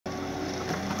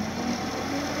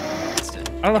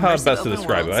I don't know how best to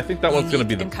describe it. I think that one's gonna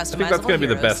be the. I think that's gonna be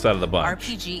the best out of the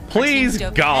bunch. Please,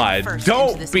 God,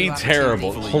 don't be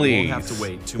terrible. Please,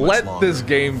 let this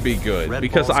game be good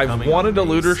because I've wanted a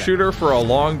looter shooter for a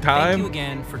long time. Thank you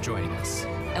again for joining us.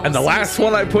 And the last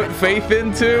one I put faith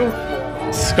into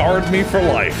scarred me for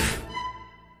life.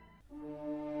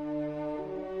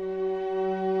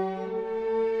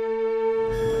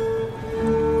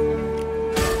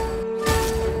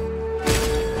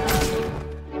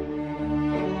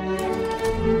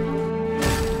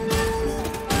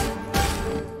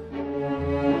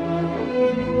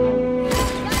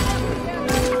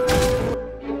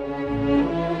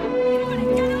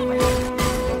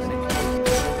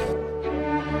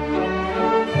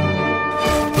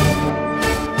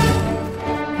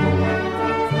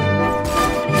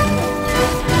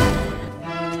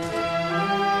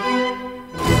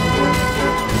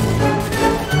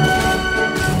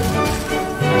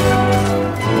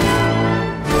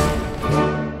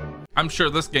 I'm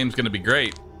sure this game's gonna be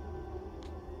great.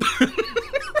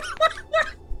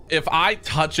 If I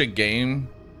touch a game,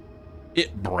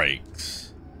 it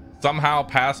breaks. Somehow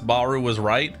past Bahroo was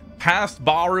right. Past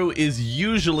Bahroo is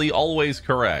usually always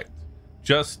correct.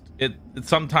 Just it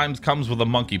sometimes comes with a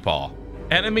monkey paw.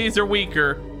 Enemies are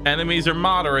weaker, enemies are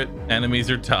moderate,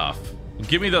 enemies are tough.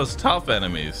 Give me those tough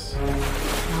enemies.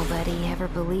 Nobody ever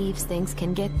believes things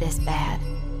can get this bad.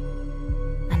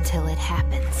 Until it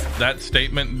happens. That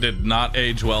statement did not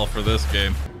age well for this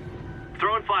game.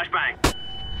 Throwing flashbang.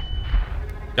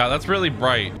 Yeah, that's really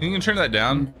bright. You can turn that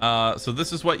down. So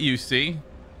this is what you see.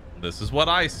 This is what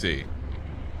I see.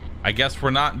 I guess we're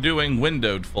not doing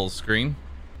windowed full screen.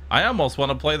 I almost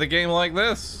want to play the game like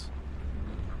this.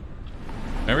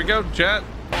 There we go, chat.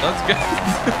 Let's go.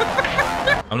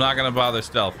 I'm not gonna bother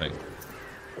stealthing.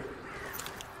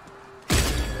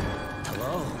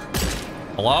 Hello.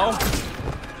 Hello?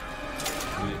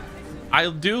 I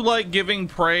do like giving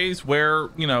praise where,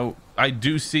 you know, I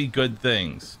do see good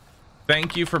things.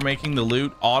 Thank you for making the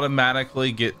loot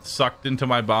automatically get sucked into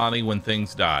my body when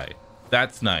things die.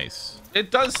 That's nice.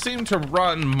 It does seem to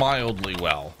run mildly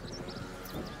well.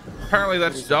 Apparently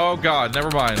that's, oh God, never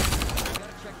mind.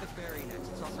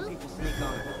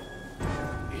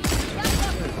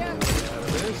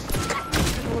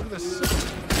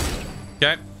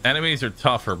 Okay, enemies are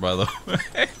tougher, by the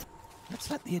way. Let's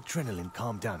let the adrenaline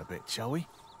calm down a bit, shall we?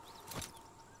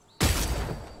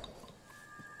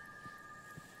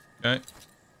 Okay.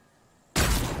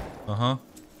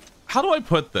 How do I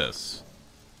put this?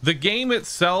 The game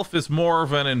itself is more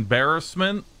of an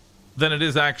embarrassment than it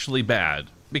is actually bad,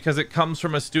 because it comes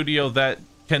from a studio that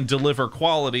can deliver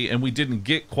quality, and we didn't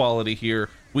get quality here.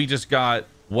 We just got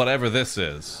whatever this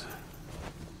is.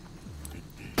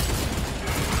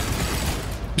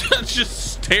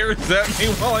 Just stares at me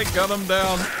while I gun him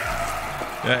down.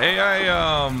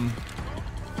 Yeah,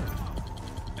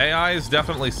 AI is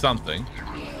definitely something.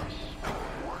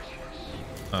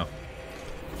 Oh.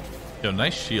 Yo,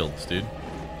 nice shields, dude.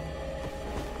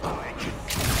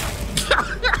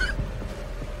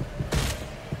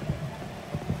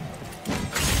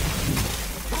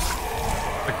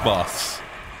 Big boss.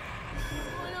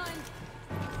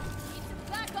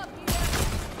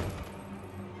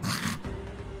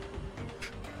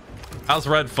 How's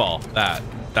Redfall?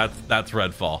 That's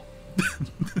Redfall.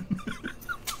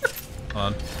 Hold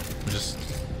on. Just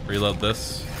reload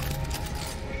this.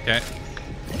 Okay.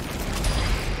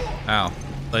 Ow.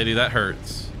 Lady, that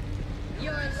hurts.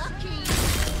 You're lucky.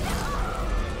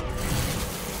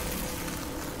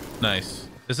 Nice.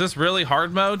 Is this really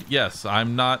hard mode? Yes,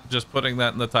 I'm not just putting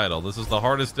that in the title. This is the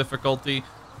hardest difficulty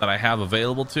that I have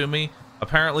available to me.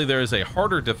 Apparently there is a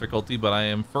harder difficulty, but I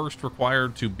am first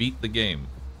required to beat the game.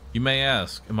 You may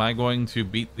ask, am I going to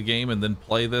beat the game and then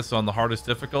play this on the hardest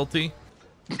difficulty?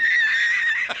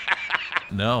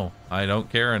 No, I don't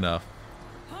care enough.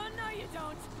 Oh, no, you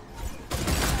don't.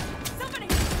 Somebody.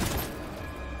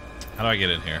 How do I get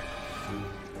in here?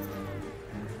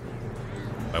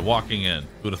 By walking in.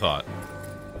 Who'd have thought?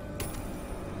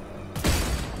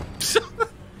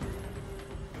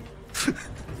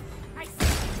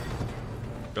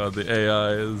 God, the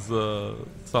AI is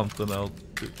something else.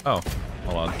 Oh,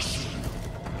 hold on.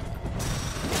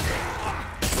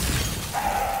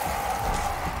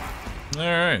 All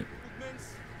right.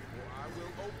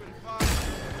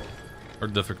 Or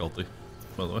difficulty,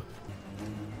 by the way.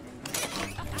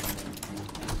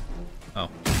 Oh,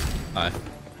 hi.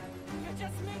 You're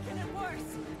just making it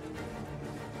worse.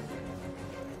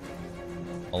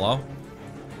 Hello?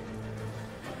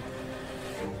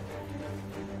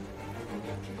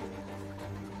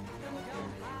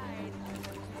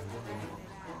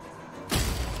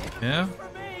 Yeah?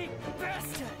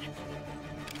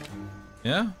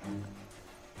 Yeah.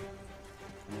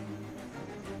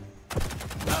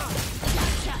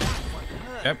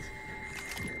 Yep.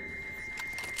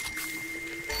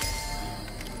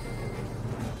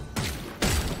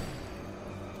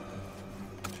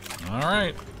 All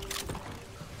right.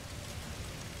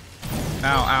 Ow,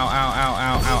 ow, ow, ow,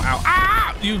 ow, ow, ow.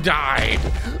 Ah! You died.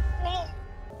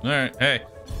 All right. Hey,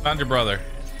 found your brother.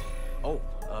 Oh,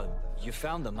 you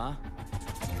found them, huh?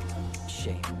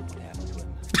 Shame what happened to him.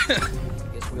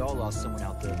 Guess we all lost someone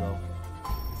out there, though.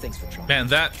 Thanks for trying. Man,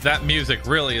 that music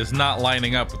really is not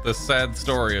lining up with this sad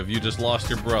story of you just lost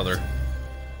your brother.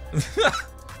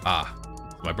 Ah,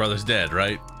 my brother's dead,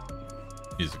 right?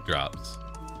 Music drops.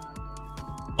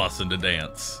 Bussin' to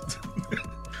dance.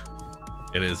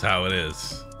 It is how it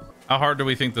is. How hard do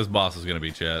we think this boss is gonna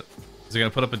be, chat? Is he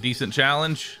gonna put up a decent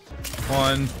challenge?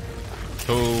 1, 2.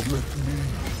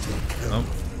 Oh.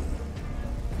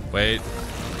 Wait.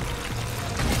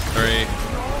 3.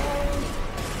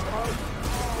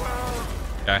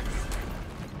 Okay.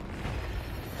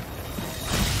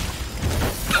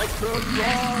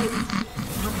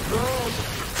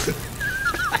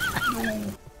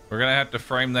 We're gonna have to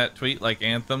frame that tweet like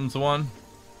Anthem's one.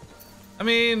 I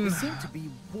mean, There seem to be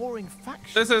warring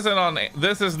factions.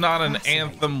 this is not an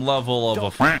Anthem level of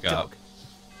a fuck up.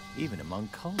 Even among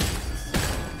colonists.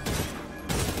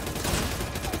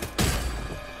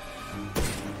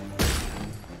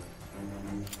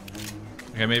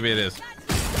 Okay, maybe it is.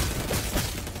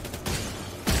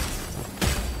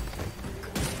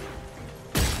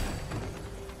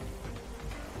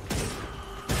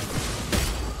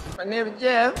 My name is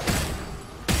Jeff.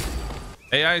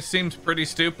 AI seems pretty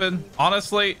stupid.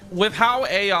 Honestly, with how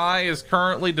AI is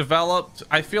currently developed,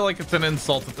 I feel like it's an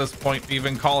insult at this point to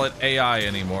even call it AI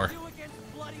anymore.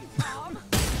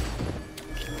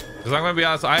 Because I'm gonna be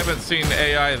honest, I haven't seen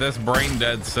AI this brain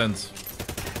dead since...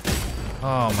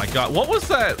 Oh my god, what was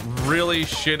that really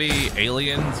shitty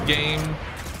Aliens game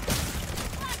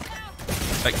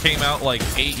that came out like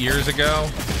 8 years ago?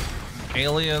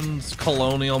 Aliens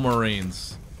Colonial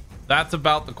Marines. That's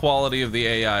about the quality of the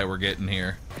AI we're getting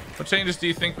here. What changes do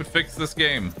you think would fix this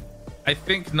game? I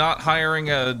think not hiring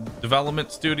a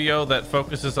development studio that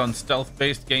focuses on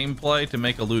stealth-based gameplay to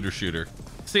make a looter shooter.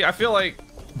 See, I feel like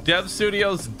dev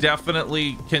studios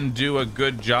definitely can do a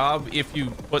good job if you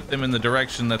put them in the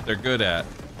direction that they're good at.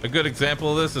 A good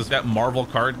example of this is that Marvel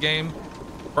card game.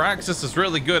 Firaxis is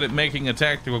really good at making a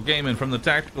tactical game, and from the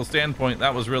tactical standpoint,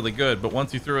 that was really good. But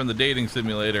once you threw in the dating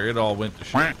simulator, it all went to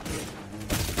shit.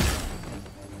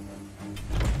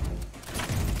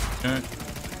 Okay.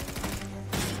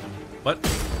 What?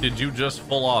 Did you just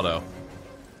full auto?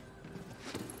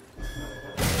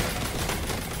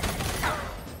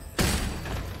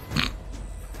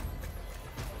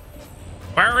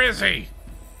 Where is he?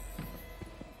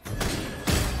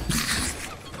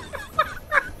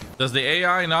 Does the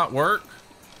AI not work?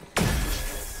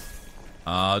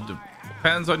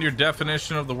 Depends on your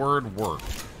definition of the word work.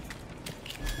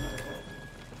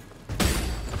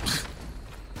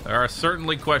 There are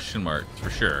certainly question marks for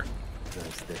sure.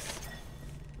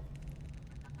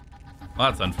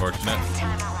 Well, that's unfortunate.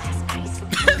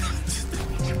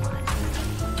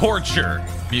 Torture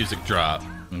music drop.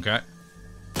 Okay.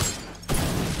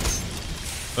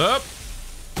 Up.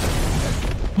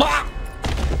 Bah!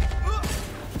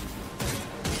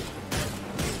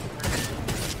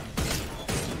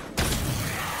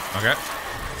 Okay.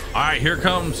 All right, here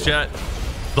comes, chat.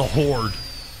 The Horde.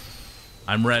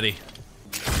 I'm ready.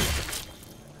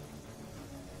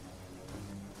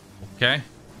 Okay.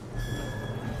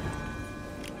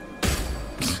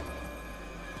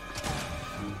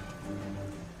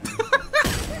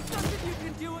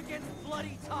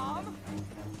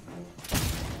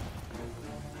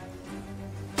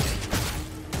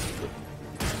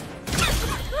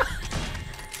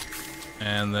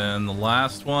 And then the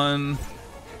last one.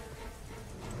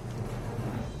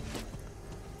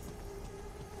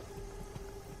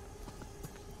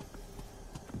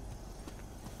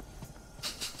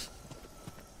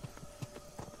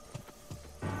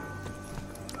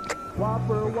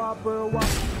 Whopper.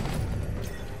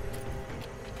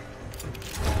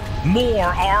 More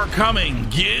are coming.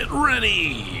 Get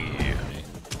ready.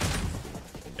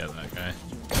 Get that guy.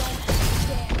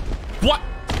 What?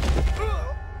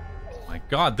 My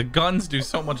God, the guns do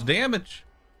so much damage.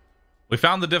 We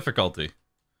found the difficulty.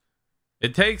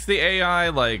 It takes the AI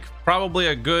like probably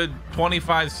a good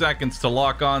 25 seconds to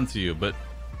lock onto you, but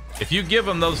if you give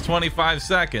them those 25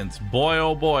 seconds, boy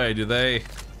oh boy, do they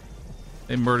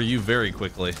murder you very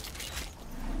quickly.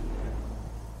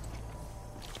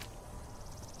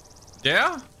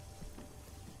 Yeah?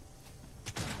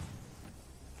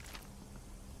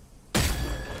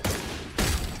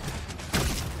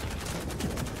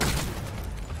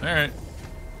 All right.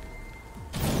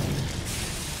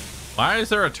 Why is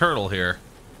there a turtle here?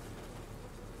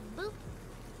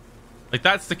 Like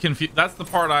that's the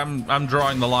part I'm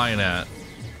drawing the line at.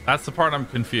 That's the part I'm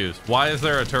confused. Why is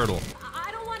there a turtle?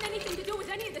 I don't want anything to do with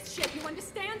any of this shit, you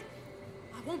understand?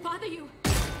 I won't bother you.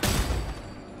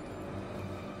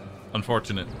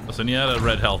 Unfortunate. Listen, you had a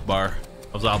red health bar.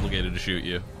 I was obligated to shoot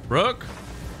you. Rook?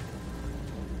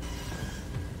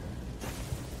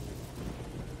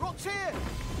 Rock's here!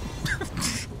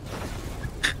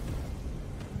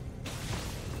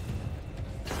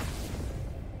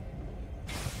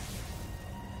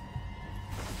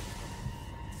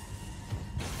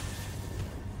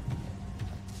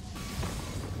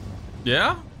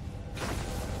 Yeah?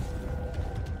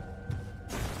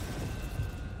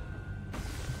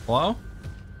 Hello?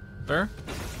 Sir?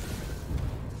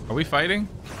 Are we fighting?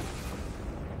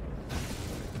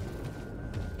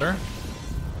 Sir?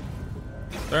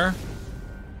 Sir?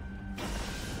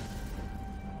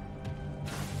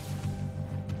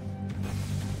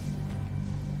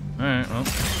 Alright, well.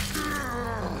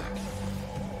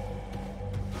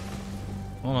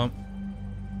 Hold on.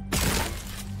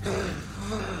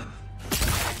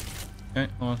 Okay,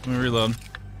 hold on, let me reload.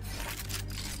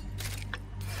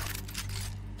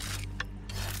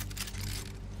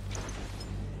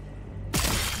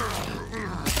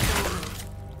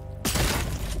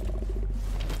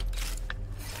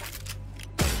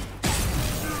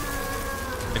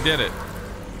 I did it.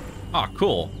 Oh,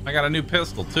 cool. I got a new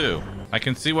pistol too. I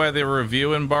can see why the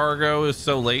review embargo is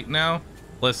so late now.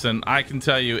 Listen, I can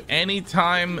tell you,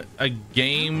 anytime a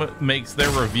game makes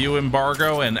their review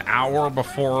embargo an hour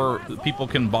before people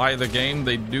can buy the game,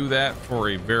 they do that for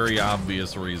a very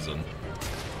obvious reason.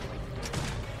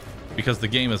 Because the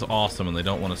game is awesome and they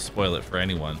don't want to spoil it for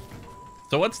anyone.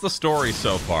 So what's the story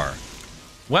so far?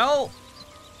 Well,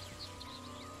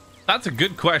 that's a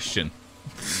good question.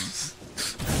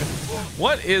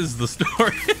 What is the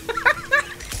story?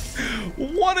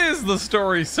 What is the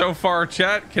story so far,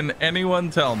 chat? Can anyone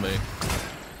tell me?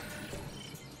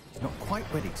 Not quite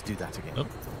ready to do that again. Oh,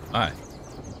 hi.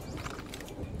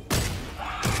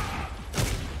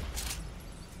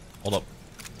 Hold up.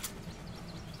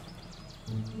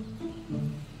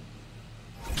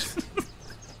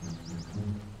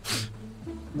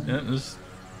 Yeah, just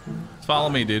follow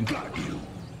me, dude. All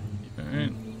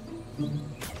right.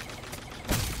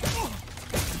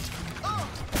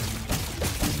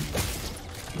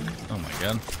 Oh my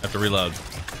god. I have to reload.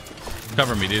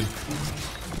 Cover me, dude.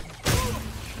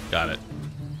 Got it.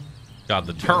 God,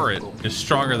 the turret is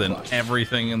stronger than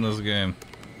everything in this game.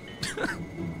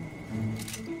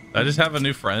 I just have a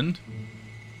new friend.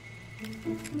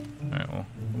 Alright, well,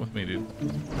 come with me, dude.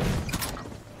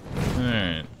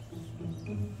 Alright.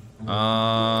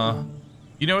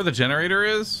 You know where the generator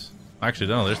is? Actually,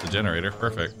 no, there's the generator.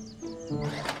 Perfect.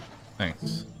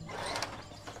 Thanks.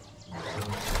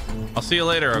 I'll see you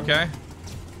later, okay?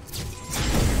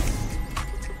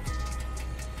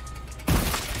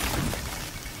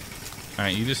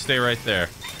 Alright, you just stay right there.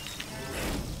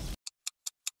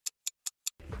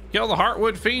 Kill the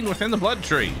Heartwood Fiend within the Blood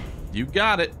Tree. You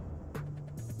got it.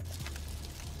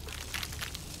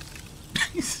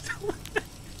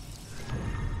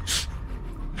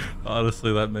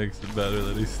 Honestly, that makes it better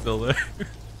that he's still there.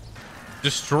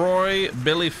 Destroy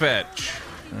Billy Fetch.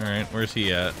 Alright, where's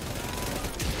he at?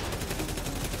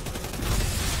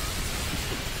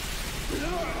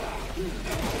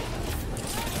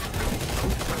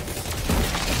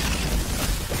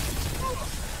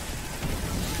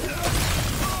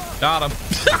 Got him.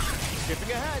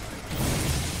 Skipping ahead.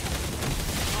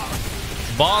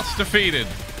 Boss defeated.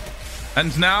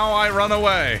 And now I run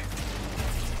away.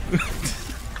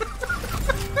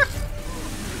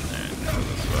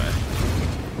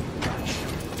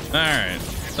 Alright,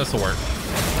 this'll work. 1,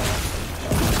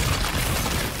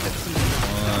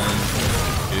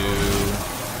 2,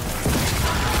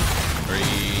 3,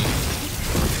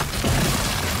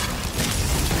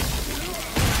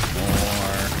 4,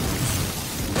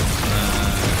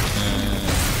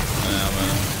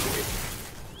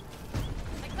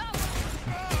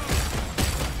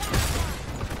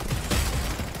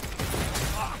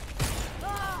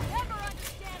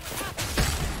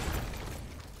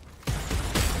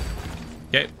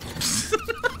 okay.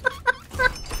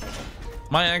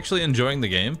 Am I actually enjoying the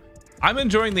game? I'm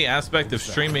enjoying the aspect of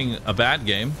streaming a bad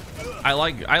game. I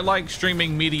like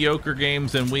streaming mediocre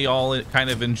games, and we all kind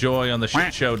of enjoy on the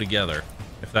shit show together,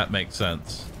 if that makes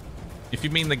sense. If you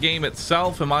mean the game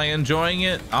itself, am I enjoying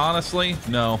it? Honestly,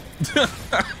 no.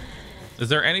 Is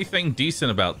there anything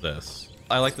decent about this?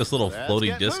 I like this little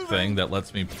floaty disc thing that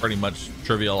lets me pretty much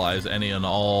trivialize any and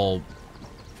all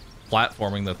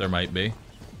platforming that there might be.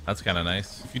 That's kind of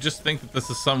nice. If you just think that this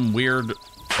is some weird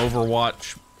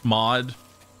Overwatch mod,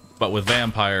 but with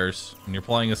vampires, and you're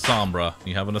playing as Sombra, and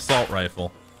you have an assault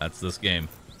rifle, that's this game.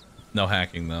 No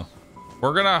hacking, though.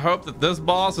 We're gonna hope that this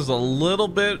boss is a little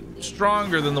bit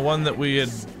stronger than the one that we had,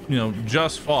 you know,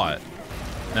 just fought.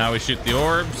 Now we shoot the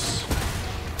orbs.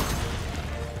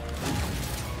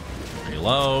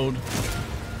 Reload.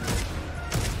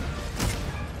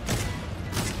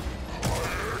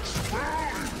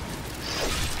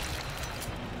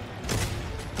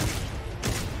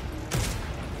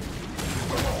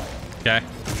 Okay.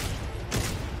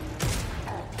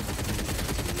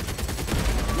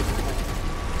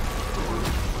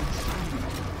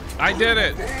 I did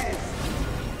it!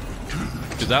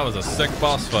 Dude, that was a sick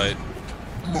boss fight.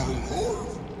 I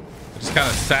just kind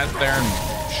of sat there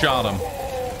and shot him.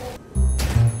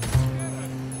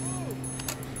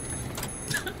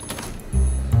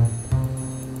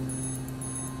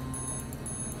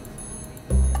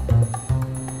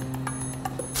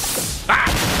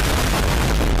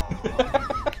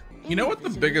 You know what the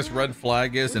biggest red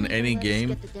flag is in any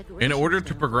game? In order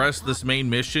to progress this main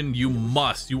mission, you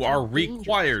are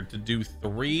required to do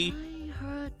 3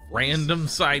 random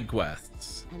side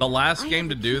quests. The last game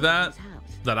to do that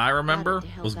I remember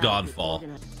was Godfall.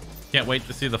 Can't wait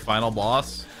to see the final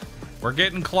boss. We're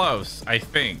getting close, I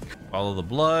think. Follow the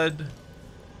blood.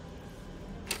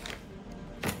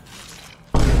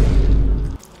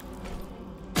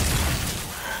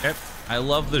 Yep, I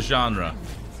love the genre,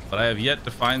 but I have yet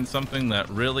to find something that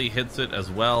really hits it as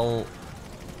well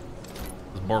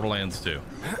as Borderlands 2.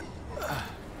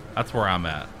 That's where I'm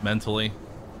at, mentally,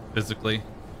 physically,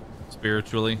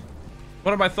 spiritually.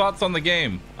 What are my thoughts on the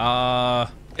game?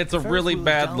 It's a really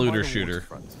bad looter shooter.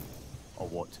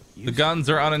 The guns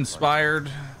are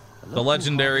uninspired. The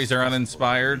legendaries are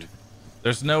uninspired.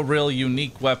 There's no real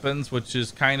unique weapons, which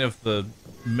is kind of the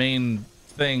main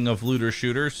thing of looter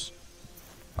shooters.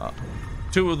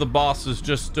 2 of the bosses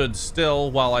just stood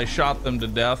still while I shot them to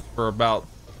death for about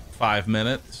 5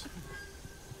 minutes.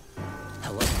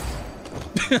 Hello.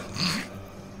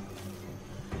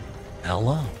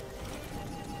 Hello.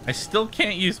 I still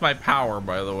can't use my power,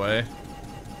 by the way.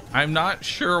 I'm not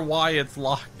sure why it's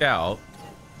locked out,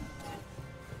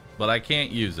 but I can't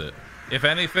use it. If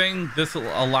anything, this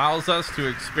allows us to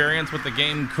experience what the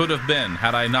game could have been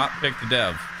had I not picked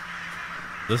Dev.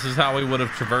 This is how we would have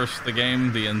traversed the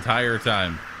game the entire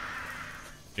time.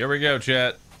 Here we go,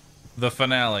 chat. The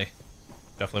finale.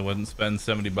 Definitely wouldn't spend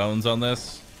 70 bones on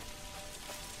this.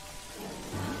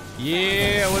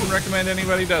 Yeah, I wouldn't recommend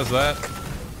anybody does that.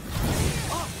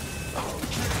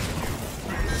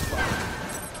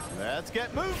 Let's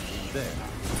get moving. There.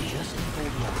 Just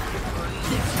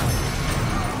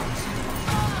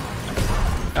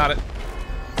Got it.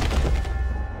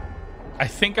 I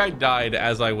think I died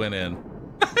as I went in.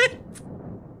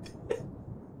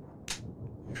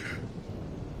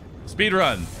 Speed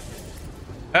run.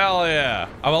 Hell yeah.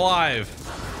 I'm alive.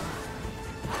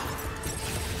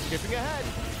 skipping ahead.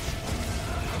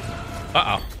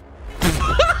 Uh-oh.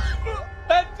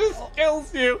 That just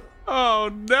kills you. Oh,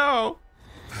 no.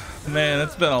 Man,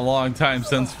 it's been a long time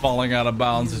since falling out of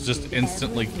bounds has just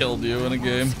instantly killed you in a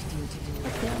game.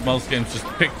 Most games just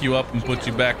pick you up and put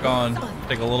you back on.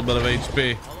 Take a little bit of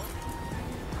HP.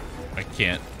 I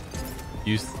can't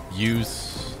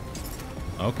use.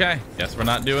 Okay, guess we're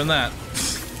not doing that.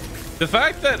 The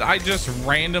fact that I just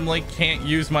randomly can't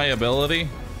use my ability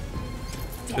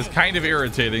is kind of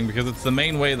irritating because it's the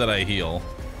main way that I heal.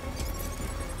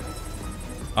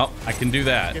 Oh, I can do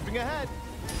that. Skipping ahead.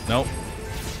 Nope.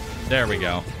 There we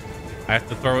go. I have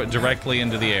to throw it directly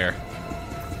into the air.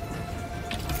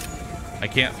 I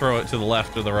can't throw it to the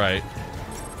left or the right.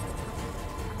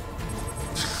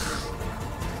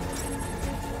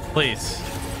 Please.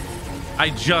 I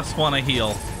just want to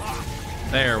heal.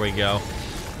 There we go.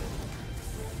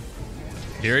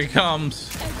 Here he comes.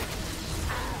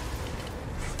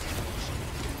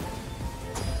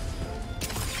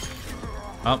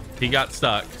 Oh, he got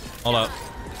stuck. Hold up.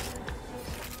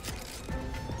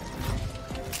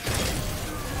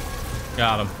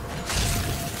 Got him.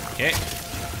 Okay.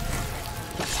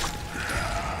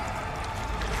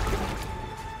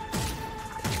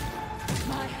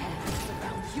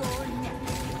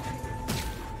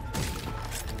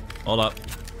 Hold up.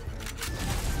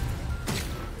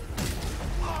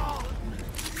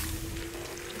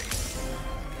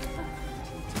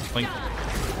 Blink.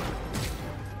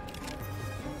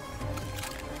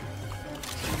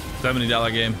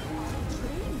 $70 game.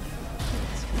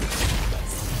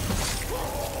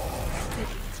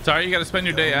 Sorry, you got to spend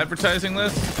your day advertising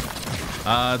this?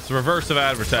 It's the reverse of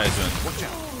advertisement.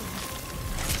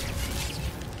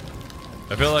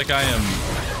 I feel like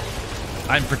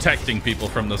I'm protecting people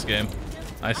from this game.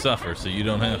 I suffer, so you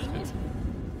don't have to.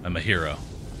 I'm a hero.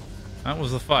 That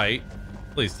was the fight.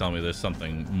 Please tell me there's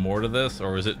something more to this,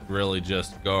 or is it really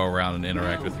just go around and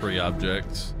interact with 3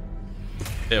 objects?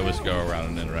 It was go around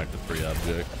and interact with 3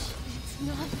 objects.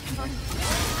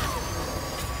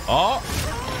 Oh!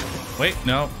 Wait,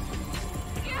 no.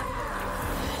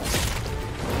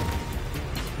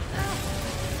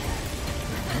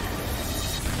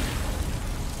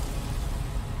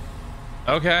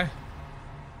 Okay.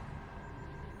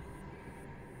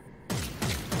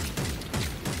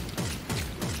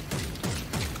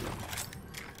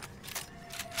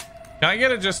 Can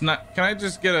I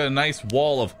just get a nice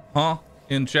wall of huh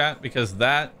in chat, because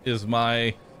that is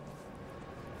my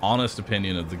honest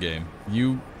opinion of the game.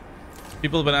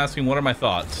 People have been asking what are my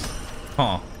thoughts.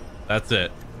 Huh. That's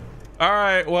it. All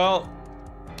right, well,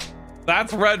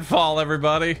 that's Redfall,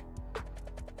 everybody.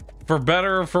 For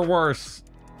better or for worse.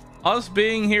 Us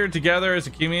being here together as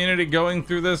a community going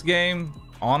through this game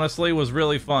honestly was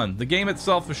really fun. The game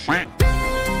itself is shit.